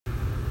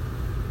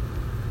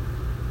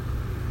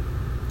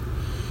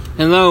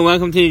Hello,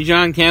 welcome to the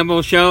John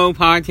Campbell Show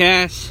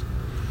podcast.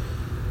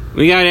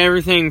 We got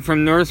everything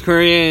from North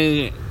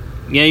Korea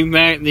gave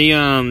back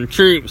the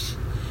troops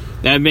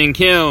that have been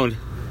killed,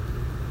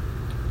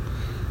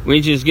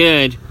 which is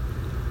good.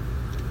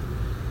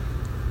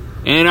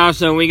 And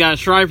also, we got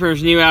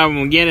Stryper's new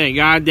album, Get It,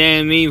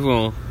 Goddamn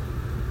Evil.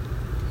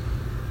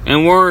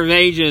 And War of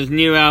Ages'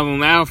 new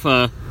album,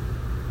 Alpha.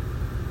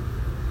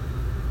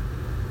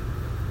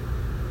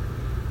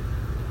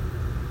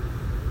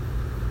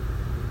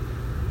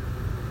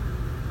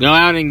 Go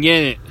out and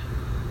get it.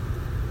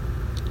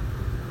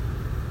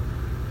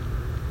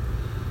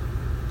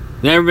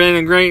 Never been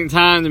a great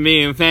time to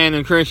be a fan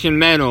of Christian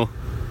metal.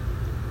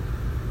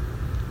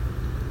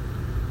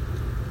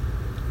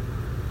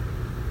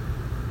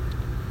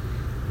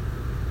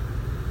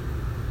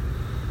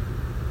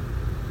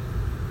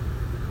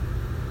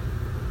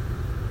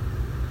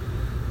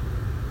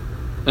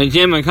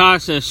 Jim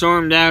Acosta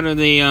stormed out of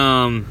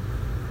the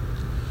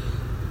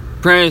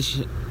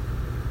press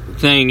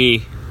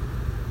thingy.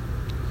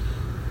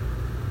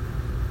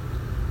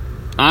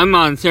 I'm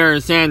on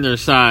Sarah Sanders'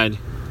 side.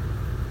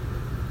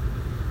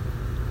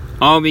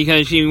 All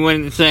because she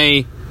wouldn't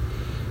say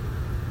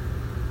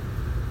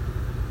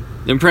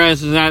the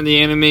press is not the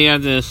enemy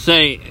of the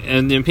state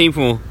and the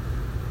people.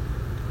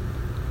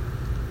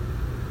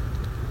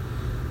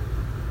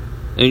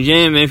 And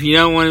Jim, if you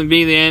don't want to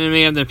be the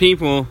enemy of the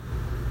people,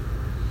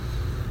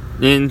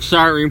 then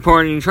start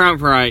reporting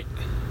Trump right.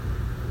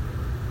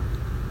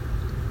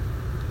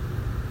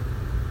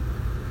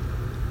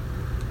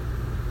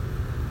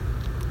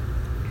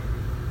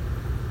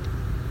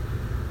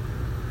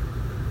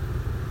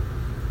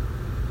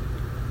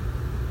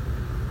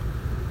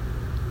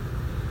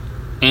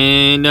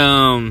 And,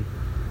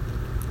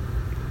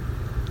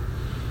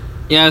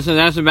 yeah, so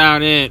that's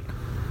about it.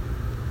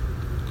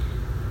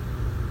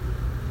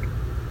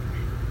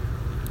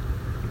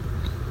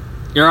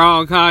 You're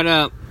all caught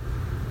up.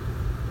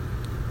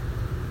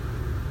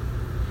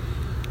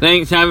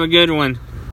 Thanks, have a good one.